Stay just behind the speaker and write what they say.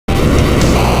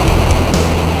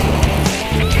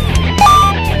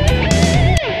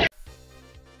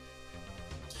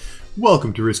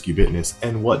Welcome to Risky Bitness,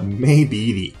 and what may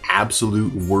be the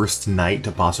absolute worst night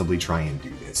to possibly try and do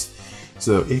this.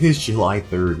 So it is July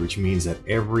 3rd, which means that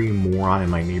every moron in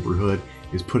my neighborhood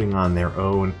is putting on their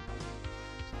own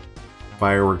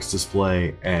fireworks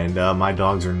display, and my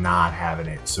dogs are not having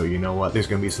it. So you know what, there's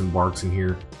going to be some barks in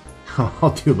here.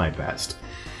 I'll do my best.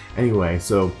 Anyway,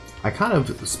 so I kind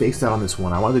of spaced out on this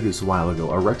one. I wanted to do this a while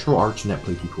ago, a Retroarch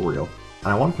Netplay tutorial. And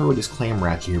I want to throw a disclaimer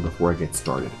at you here before I get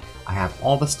started. I have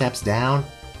all the steps down,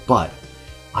 but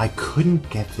I couldn't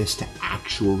get this to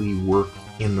actually work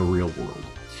in the real world.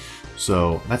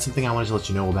 So that's something I wanted to let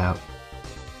you know about.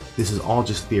 This is all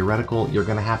just theoretical. You're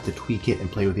going to have to tweak it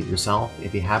and play with it yourself.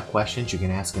 If you have questions, you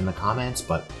can ask in the comments,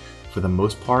 but for the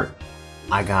most part,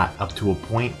 I got up to a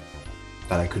point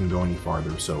that I couldn't go any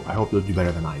farther, so I hope you'll do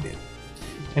better than I did.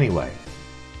 Anyway,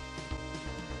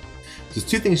 there's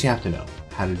two things you have to know: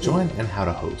 how to join and how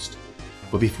to host.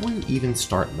 But before you even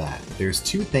start that, there's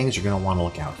two things you're going to want to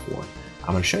look out for.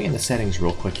 I'm going to show you in the settings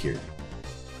real quick here.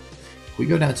 If we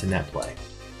go down to Netplay,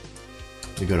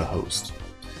 we go to host.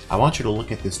 I want you to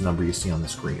look at this number you see on the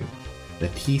screen, the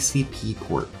TCP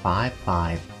port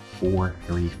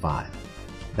 55435.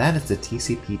 That is the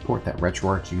TCP port that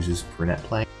Retroarch uses for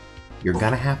Netplay. You're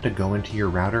going to have to go into your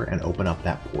router and open up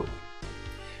that port.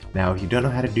 Now, if you don't know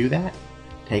how to do that,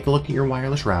 take a look at your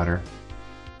wireless router.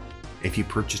 If you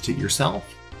purchased it yourself,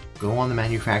 go on the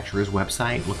manufacturer's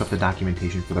website, look up the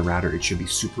documentation for the router. It should be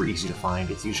super easy to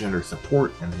find. It's usually under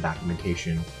support, and the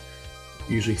documentation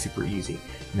usually super easy.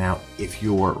 Now, if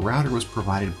your router was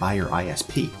provided by your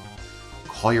ISP,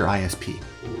 call your ISP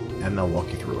and they'll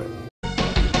walk you through it.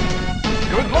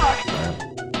 Good luck!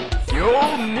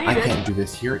 You'll need I can't do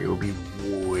this here. It will be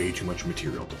way too much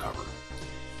material to cover.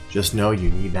 Just know you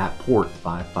need that port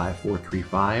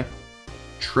 55435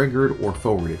 triggered or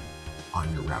forwarded on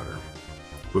your router.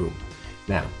 Boom.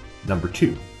 Now, number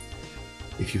two,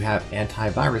 if you have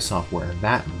antivirus software,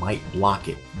 that might block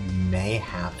it. You may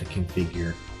have to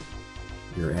configure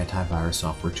your antivirus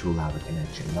software to allow the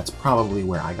connection. That's probably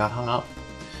where I got hung up.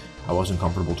 I wasn't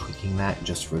comfortable tweaking that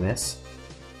just for this,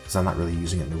 because I'm not really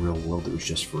using it in the real world. It was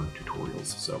just for tutorials.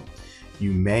 So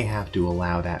you may have to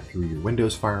allow that through your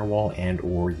Windows firewall and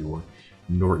or your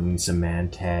Norton,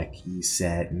 Symantec,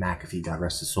 ESET, McAfee, God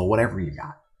rest his soul, whatever you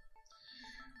got.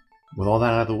 With all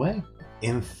that out of the way,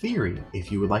 in theory,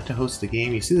 if you would like to host the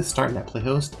game, you see the Start Netplay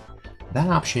Host, that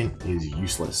option is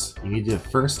useless. You need to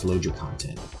first load your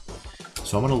content.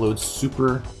 So I'm going to load Street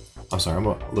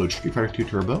Fighter 2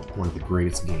 Turbo, one of the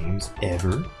greatest games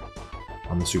ever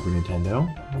on the Super Nintendo.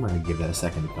 I'm going to give that a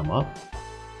second to come up.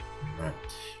 Alright,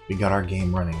 we got our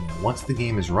game running. Now, once the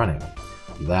game is running,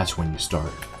 that's when you start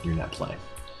your Netplay.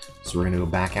 So we're going to go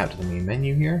back out to the main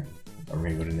menu here, and we're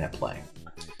going to go to Netplay.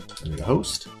 I'm going to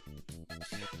host.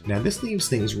 Now this leaves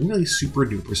things really super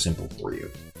duper simple for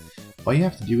you. All you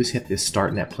have to do is hit this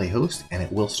Start Netplay Host and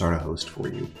it will start a host for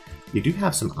you. You do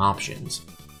have some options,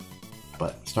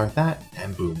 but start that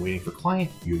and boom, waiting for client,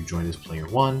 you join as player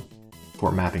 1.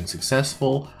 Port mapping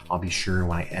successful. I'll be sure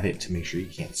when I edit to make sure you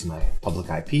can't see my public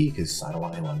IP because I don't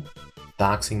want anyone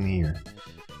doxing me or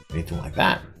anything like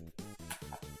that.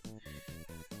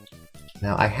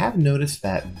 Now I have noticed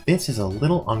that this is a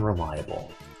little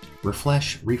unreliable.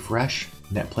 Refresh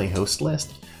Netplay host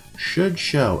list should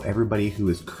show everybody who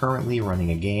is currently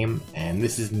running a game, and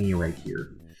this is me right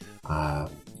here.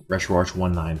 Retroarch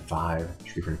 195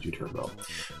 Street Fighter 2 Turbo.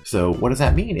 So what does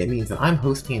that mean? It means that I'm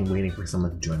hosting and waiting for someone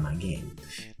to join my game.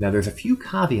 Now there's a few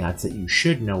caveats that you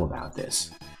should know about this.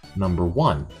 Number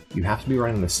one, you have to be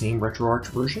running the same Retroarch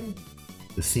version.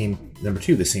 Number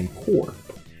two, the same core.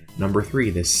 Number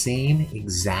three, the same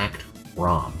exact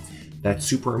ROM. That's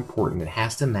super important. It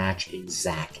has to match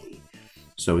exactly.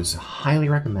 So it's highly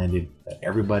recommended that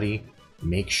everybody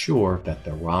make sure that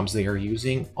the ROMs they are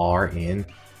using are in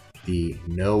the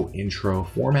no intro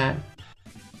format.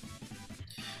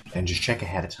 And just check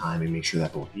ahead of time and make sure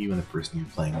that both you and the person you're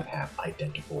playing with have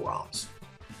identical ROMs.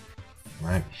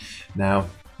 Alright, now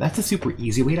that's a super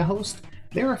easy way to host.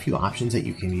 There are a few options that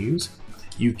you can use.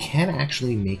 You can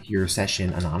actually make your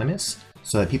session anonymous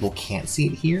so that people can't see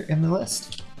it here in the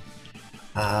list.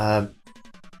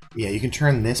 Yeah, you can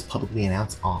turn this publicly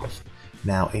announced off.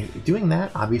 Now, doing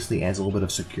that obviously adds a little bit of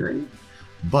security,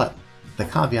 but the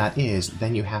caveat is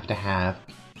then you have to have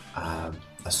a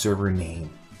server name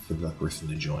for the person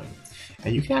to join.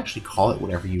 And you can actually call it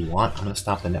whatever you want. I'm going to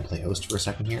stop the Netplay host for a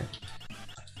second here.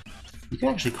 You can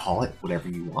actually call it whatever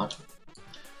you want.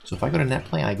 So if I go to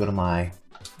Netplay and I go to my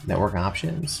network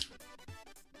options,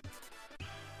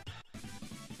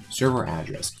 server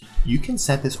address. You can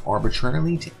set this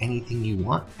arbitrarily to anything you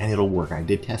want and it'll work. I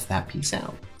did test that piece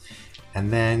out.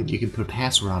 And then you can put a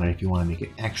password on it if you want to make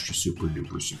it extra super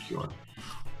duper secure.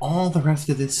 All the rest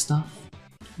of this stuff,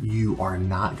 you are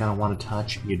not going to want to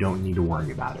touch. You don't need to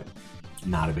worry about it.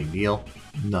 Not a big deal.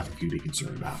 Nothing to be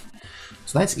concerned about.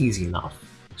 So that's easy enough.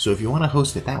 So if you want to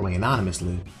host it that way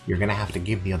anonymously, you're going to have to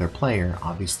give the other player,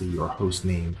 obviously, your host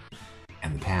name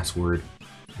and the password,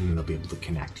 and then they'll be able to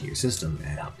connect to your system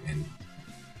and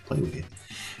play with you.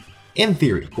 In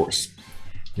theory, of course.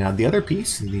 Now the other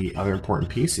piece, the other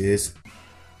important piece is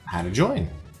how to join.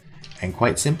 And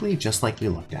quite simply, just like we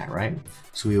looked at, right?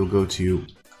 So we will go to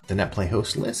the Netplay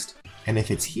Host list, and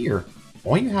if it's here,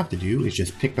 all you have to do is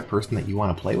just pick the person that you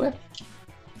want to play with.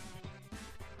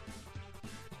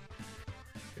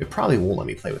 It probably won't let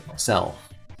me play with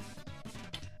myself.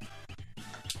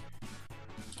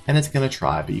 And it's going to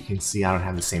try, but you can see I don't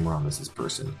have the same ROM as this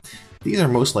person. These are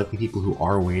most likely people who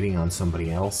are waiting on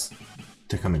somebody else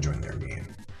to come and join their game.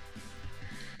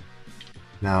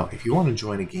 Now, if you want to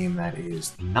join a game that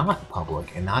is not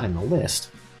public and not in the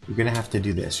list, you're going to have to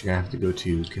do this. You're going to have to go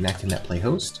to Connect to Netplay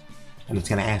Host, and it's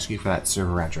going to ask you for that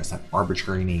server address, that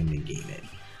arbitrary name they gave it.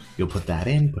 You'll put that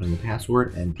in, put in the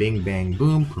password, and bing, bang,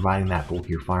 boom, providing that both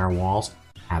your firewalls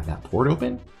have that port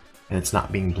open, and it's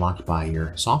not being blocked by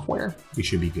your software, you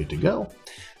should be good to go.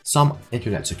 Some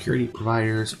internet security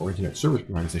providers, or internet service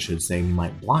providers, I should say,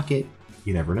 might block it.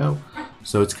 You never know.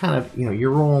 So it's kind of,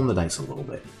 you're rolling the dice a little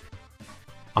bit.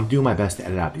 I'm doing my best to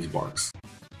edit out these barks.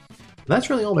 That's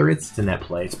really all there is to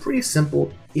Netplay. It's pretty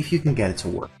simple if you can get it to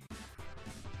work.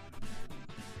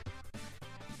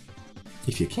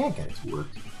 If you can't get it to work,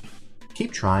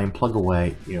 keep trying, plug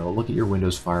away, look at your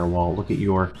Windows firewall, look at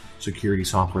your security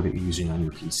software that you're using on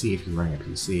your PC if you're running a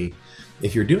PC.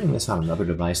 If you're doing this on another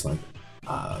device like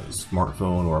a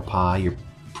smartphone or a Pi, you're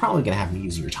probably going to have an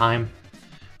easier time.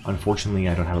 Unfortunately,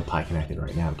 I don't have a Pi connected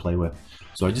right now to play with,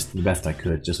 so I just did the best I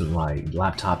could just with my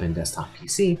laptop and desktop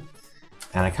PC,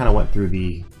 and I kind of went through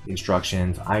the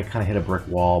instructions. I kind of hit a brick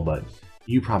wall, but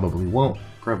you probably won't,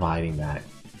 providing that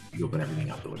you open everything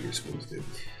up the way you're supposed to.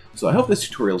 So I hope this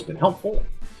tutorial has been helpful.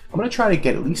 I'm going to try to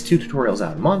get at least 2 tutorials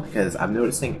out a month, because I'm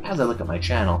noticing as I look at my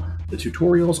channel, the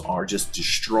tutorials are just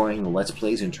destroying the Let's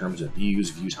Plays in terms of views,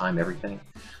 view time, everything.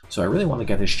 So I really want to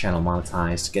get this channel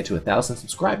monetized, get to 1,000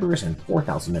 subscribers and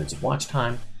 4,000 minutes of watch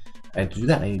time. And to do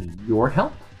that, I need your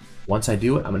help. Once I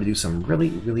do it, I'm going to do some really,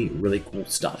 really, really cool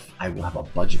stuff. I will have a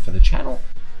budget for the channel,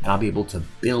 and I'll be able to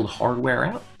build hardware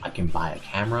out. I can buy a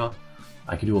camera.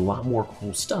 I can do a lot more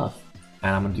cool stuff.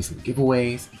 And I'm going to do some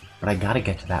giveaways, but I got to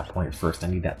get to that point first. I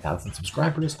need that 1,000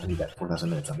 subscribers. I need that 4,000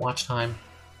 minutes of watch time.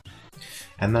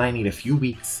 And then I need a few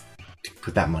weeks to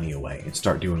put that money away and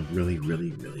start doing really,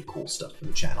 really, really cool stuff for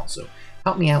the channel. So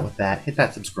help me out with that. Hit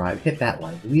that subscribe, hit that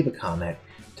like, leave a comment,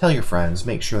 tell your friends,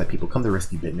 make sure that people come to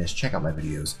Risky Bitness, check out my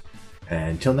videos. And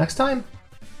until next time,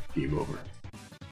 game over.